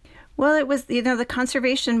Hemingway? Well, it was, the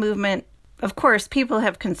conservation movement. Of course, people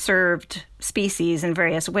have conserved species in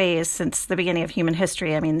various ways since the beginning of human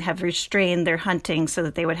history. I mean, have restrained their hunting so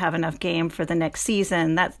that they would have enough game for the next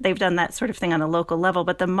season. They've done that sort of thing on a local level.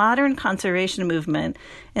 But the modern conservation movement,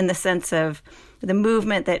 in the sense of the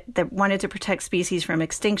movement that wanted to protect species from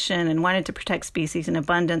extinction and wanted to protect species in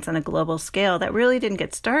abundance on a global scale, that really didn't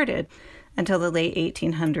get started until the late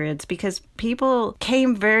 1800s because people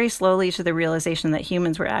came very slowly to the realization that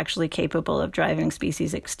humans were actually capable of driving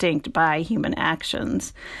species extinct by human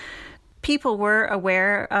actions. People were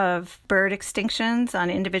aware of bird extinctions on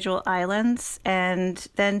individual islands, and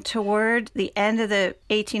then toward the end of the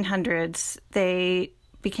 1800s, they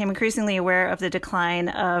became increasingly aware of the decline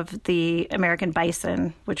of the American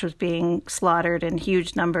bison, which was being slaughtered in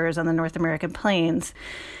huge numbers on the North American plains.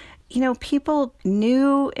 People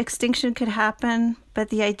knew extinction could happen, but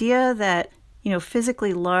the idea that,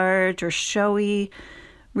 physically large or showy,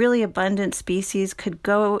 really abundant species could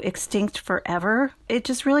go extinct forever, it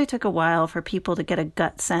just really took a while for people to get a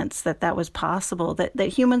gut sense that that was possible, that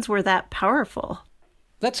humans were that powerful.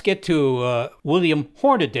 Let's get to William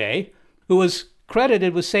Hornaday, who was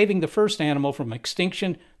credited with saving the first animal from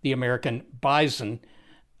extinction, the American bison.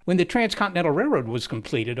 When the Transcontinental Railroad was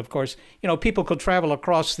completed, of course, people could travel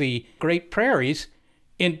across the Great Prairies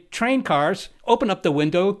in train cars, open up the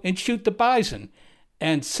window, and shoot the bison.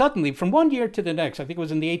 And suddenly, from one year to the next, I think it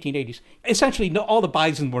was in the 1880s, essentially all the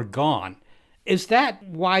bison were gone. Is that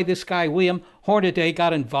why this guy, William Hornaday,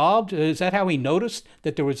 got involved? Is that how he noticed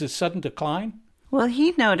that there was a sudden decline? Well,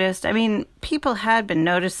 he noticed, people had been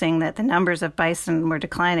noticing that the numbers of bison were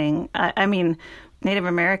declining. Native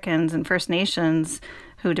Americans and First Nations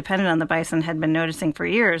who depended on the bison had been noticing for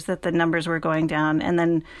years that the numbers were going down. And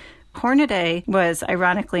then Hornaday was,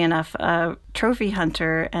 ironically enough, a trophy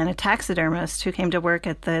hunter and a taxidermist who came to work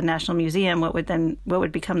at the National Museum, what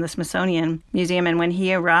would become the Smithsonian Museum. And when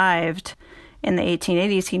he arrived in the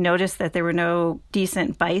 1880s, he noticed that there were no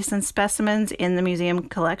decent bison specimens in the museum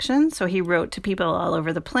collection. So he wrote to people all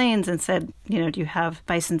over the plains and said, do you have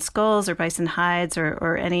bison skulls or bison hides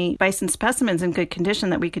or any bison specimens in good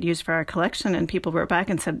condition that we could use for our collection? And people wrote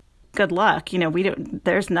back and said, good luck.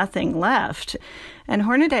 There's nothing left. And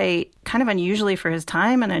Hornaday, kind of unusually for his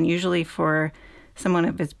time and unusually for someone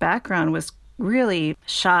of his background, was really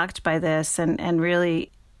shocked by this and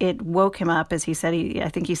really it woke him up, as he said. I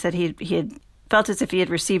think he said he had felt as if he had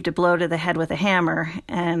received a blow to the head with a hammer,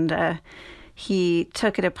 and he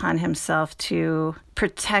took it upon himself to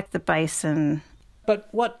protect the bison. But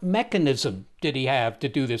what mechanism did he have to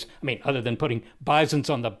do this? I mean, other than putting bisons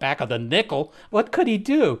on the back of the nickel, what could he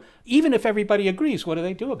do? Even if everybody agrees, what do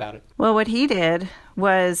they do about it? Well, what he did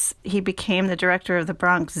was he became the director of the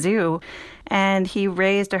Bronx Zoo, and he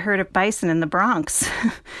raised a herd of bison in the Bronx.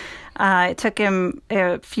 It took him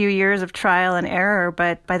a few years of trial and error,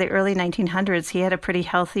 but by the early 1900s, he had a pretty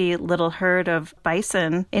healthy little herd of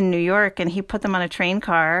bison in New York, and he put them on a train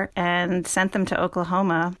car and sent them to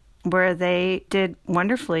Oklahoma, where they did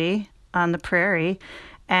wonderfully on the prairie.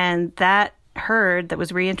 And that herd that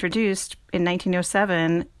was reintroduced in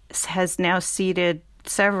 1907 has now seeded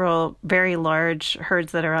several very large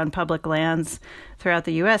herds that are on public lands throughout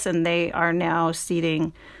the U.S., and they are now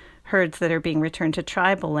seeding herds that are being returned to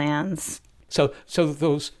tribal lands. So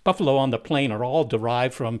those buffalo on the plain are all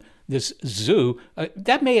derived from this zoo.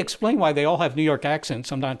 That may explain why they all have New York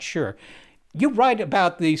accents, I'm not sure. You write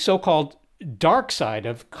about the so-called dark side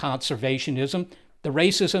of conservationism, the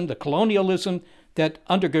racism, the colonialism that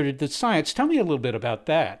undergirded the science. Tell me a little bit about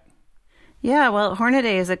that. Yeah, well,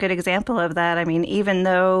 Hornaday is a good example of that. I mean, even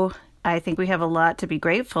though I think we have a lot to be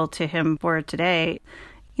grateful to him for today,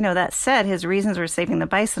 you know, that said, his reasons for saving the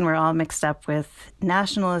bison were all mixed up with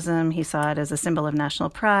nationalism. He saw it as a symbol of national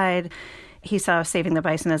pride. He saw saving the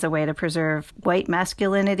bison as a way to preserve white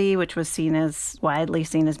masculinity, which was widely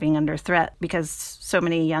seen as being under threat because so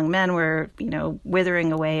many young men were,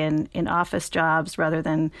 withering away in office jobs rather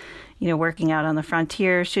than, working out on the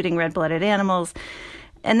frontier, shooting red-blooded animals.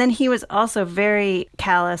 And then he was also very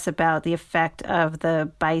callous about the effect of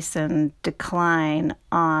the bison decline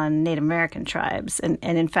on Native American tribes. And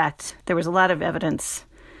in fact, there was a lot of evidence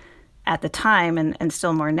at the time, and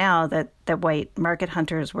still more now, that white market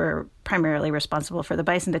hunters were primarily responsible for the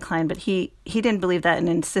bison decline. But he didn't believe that and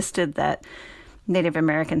insisted that Native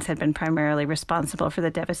Americans had been primarily responsible for the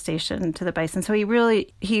devastation to the bison. So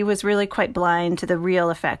he was really quite blind to the real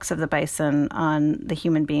effects of the bison on the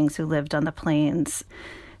human beings who lived on the plains.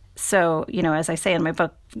 So, as I say in my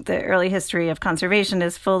book, the early history of conservation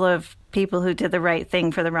is full of people who did the right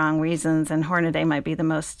thing for the wrong reasons, and Hornaday might be the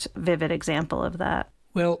most vivid example of that.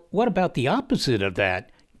 Well, what about the opposite of that?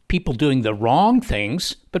 People doing the wrong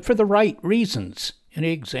things, but for the right reasons.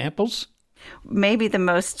 Any examples? Maybe the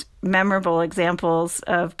most memorable examples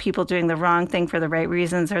of people doing the wrong thing for the right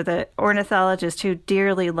reasons are the ornithologists who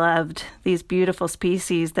dearly loved these beautiful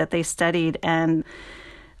species that they studied. And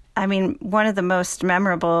I mean, one of the most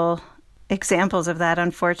memorable examples of that,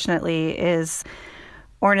 unfortunately, is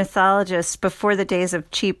ornithologists. Before the days of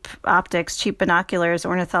cheap optics, cheap binoculars,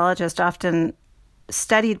 ornithologists often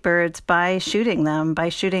studied birds by shooting them, by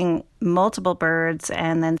shooting multiple birds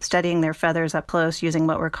and then studying their feathers up close using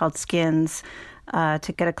what were called skins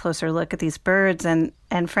to get a closer look at these birds. And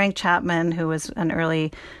Frank Chapman, who was an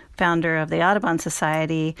early founder of the Audubon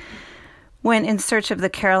Society, went in search of the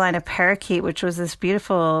Carolina parakeet, which was this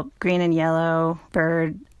beautiful green and yellow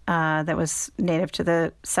bird that was native to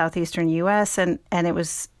the southeastern U.S., and it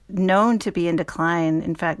was known to be in decline,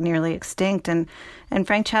 in fact, nearly extinct. And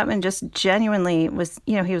Frank Chapman just genuinely was,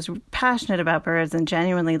 he was passionate about birds and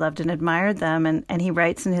genuinely loved and admired them. And he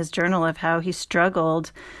writes in his journal of how he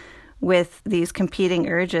struggled with these competing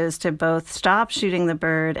urges to both stop shooting the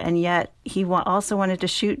bird, and yet he also wanted to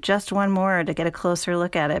shoot just one more to get a closer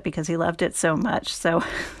look at it because he loved it so much. So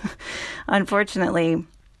unfortunately,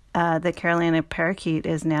 the Carolina parakeet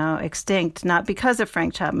is now extinct, not because of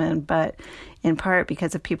Frank Chapman, but in part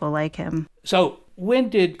because of people like him. So when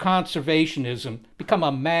did conservationism become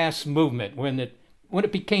a mass movement? When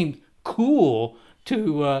it became cool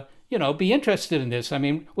to be interested in this? I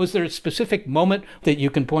mean, was there a specific moment that you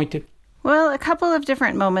can point to? Well, a couple of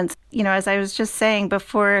different moments. As I was just saying,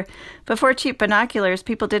 before cheap binoculars,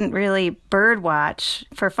 people didn't really bird watch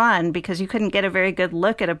for fun because you couldn't get a very good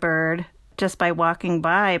look at a bird just by walking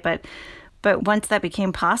by. But once that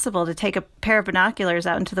became possible to take a pair of binoculars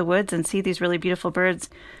out into the woods and see these really beautiful birds,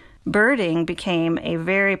 birding became a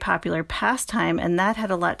very popular pastime, and that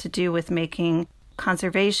had a lot to do with making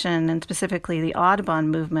conservation, and specifically the Audubon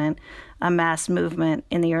movement, a mass movement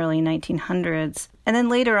in the early 1900s. And then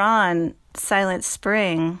later on, Silent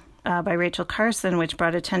Spring by Rachel Carson, which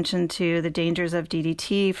brought attention to the dangers of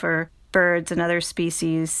DDT for birds and other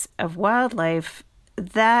species of wildlife,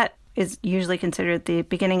 that is usually considered the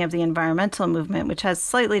beginning of the environmental movement, which has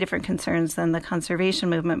slightly different concerns than the conservation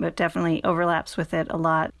movement, but definitely overlaps with it a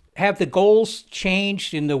lot. Have the goals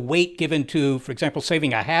changed in the weight given to, for example,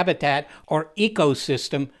 saving a habitat or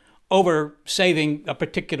ecosystem over saving a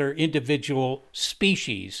particular individual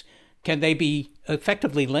species? Can they be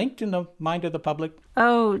effectively linked in the mind of the public?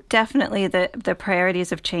 Oh, definitely. The priorities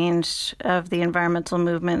have changed of the environmental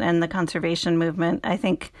movement and the conservation movement. I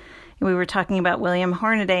think We were talking about William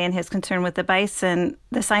Hornaday and his concern with the bison.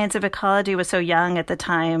 The science of ecology was so young at the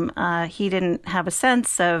time, he didn't have a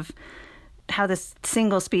sense of how this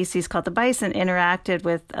single species called the bison interacted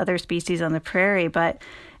with other species on the prairie. But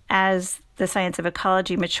as the science of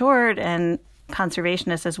ecology matured and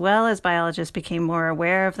conservationists as well as biologists became more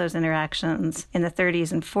aware of those interactions in the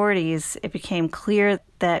 30s and 40s, it became clear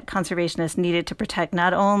that conservationists needed to protect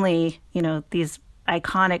not only, these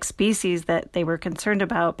iconic species that they were concerned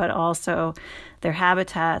about, but also their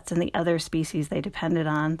habitats and the other species they depended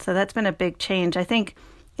on. So that's been a big change. I think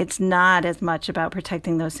it's not as much about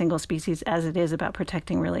protecting those single species as it is about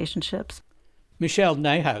protecting relationships. Michelle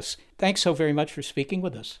Nijhuis, thanks so very much for speaking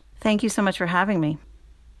with us. Thank you so much for having me.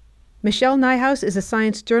 Michelle Nijhuis is a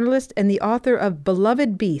science journalist and the author of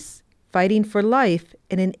Beloved Beasts, Fighting for Life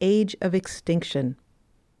in an Age of Extinction.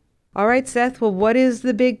 All right, Seth, well, what is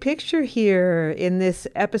the big picture here in this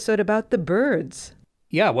episode about the birds?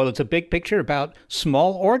 Yeah, well, it's a big picture about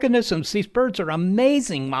small organisms. These birds are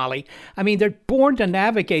amazing, Molly. I mean, they're born to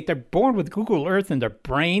navigate. They're born with Google Earth in their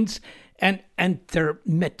brains, and their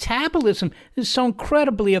metabolism is so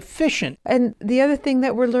incredibly efficient. And the other thing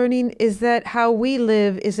that we're learning is that how we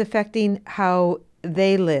live is affecting how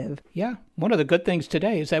they live. Yeah, one of the good things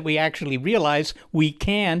today is that we actually realize we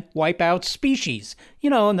can wipe out species.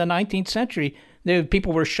 In the 19th century,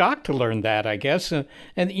 people were shocked to learn that, I guess. And,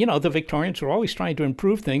 the Victorians were always trying to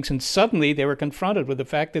improve things, and suddenly they were confronted with the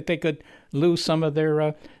fact that they could lose some of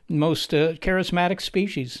their most charismatic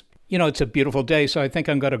species. It's a beautiful day, so I think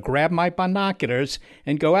I'm going to grab my binoculars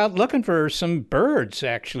and go out looking for some birds,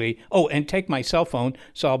 actually. Oh, and take my cell phone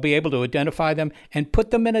so I'll be able to identify them and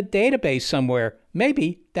put them in a database somewhere.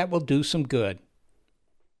 Maybe that will do some good.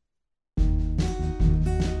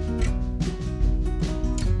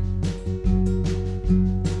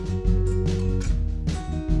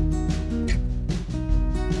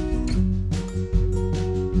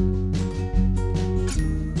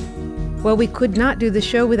 Well, we could not do the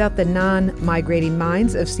show without the non-migrating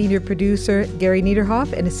minds of senior producer Gary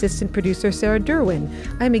Niederhoff and assistant producer Sarah Derwin.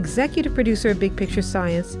 I'm executive producer of Big Picture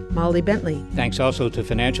Science, Molly Bentley. Thanks also to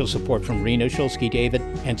financial support from Rena Shulsky-David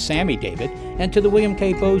and Sammy David, and to the William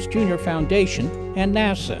K. Bowes Jr. Foundation and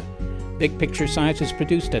NASA. Big Picture Science is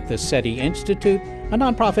produced at the SETI Institute, a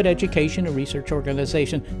nonprofit education and research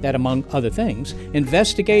organization that, among other things,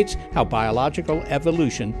 investigates how biological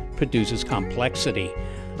evolution produces complexity.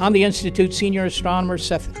 I'm the Institute's senior astronomer,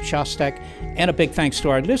 Seth Shostak, and a big thanks to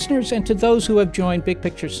our listeners and to those who have joined Big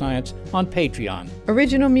Picture Science on Patreon.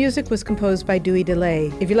 Original music was composed by Dewey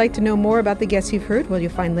DeLay. If you'd like to know more about the guests you've heard, well,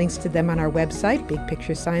 you'll find links to them on our website,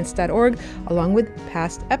 bigpicturescience.org, along with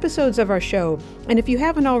past episodes of our show. And if you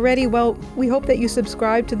haven't already, well, we hope that you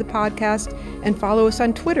subscribe to the podcast and follow us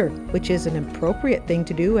on Twitter, which is an appropriate thing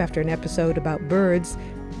to do after an episode about birds.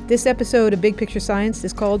 This episode of Big Picture Science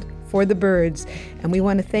is called For the Birds, and we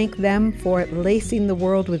want to thank them for lacing the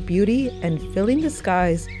world with beauty and filling the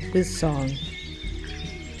skies with song.